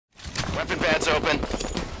Weapon pad's open. Go.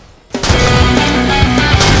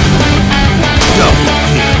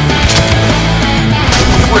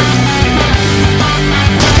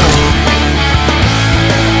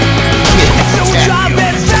 So we drive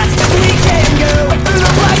as fast as we can go through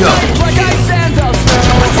the black night like ice and the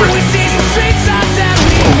snow. Until we see some street signs and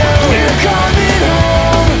we know we're coming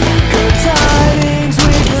home. Good tidings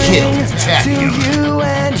we bring to you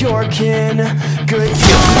and your kin. Good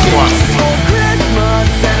tidings for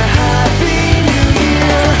Christmas and a happy New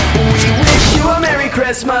Year. We wish you a Merry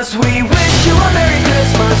Christmas. We wish you a Merry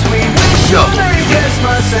Christmas. We wish you a Merry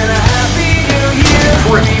Christmas and a happy New Year.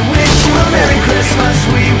 We wish you a Merry Christmas.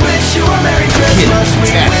 We wish you a Merry Christmas.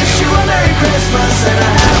 We wish you a Merry Christmas and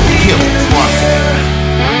a happy New Year.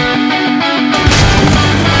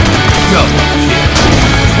 Go.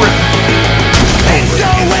 And so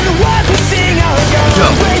when the words we sing are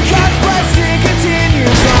gone, pray God's blessing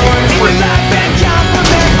continues on. We laugh and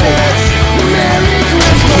compliment this. Merry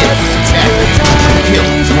Christmas. Good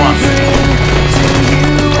tidings we bring to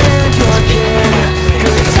you and your kin.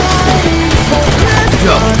 Good tidings for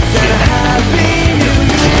Christmas and a happy New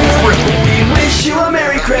Year. We wish you a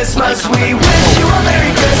Merry Christmas. We wish you a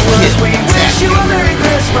Merry Christmas. We wish you a Merry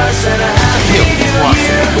Christmas and a happy New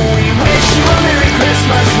Year. We wish you a Merry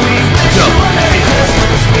Christmas. We wish you a Merry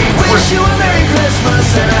Christmas. We wish you a Merry Christmas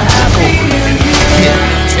and a happy New Year.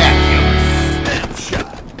 Attack you.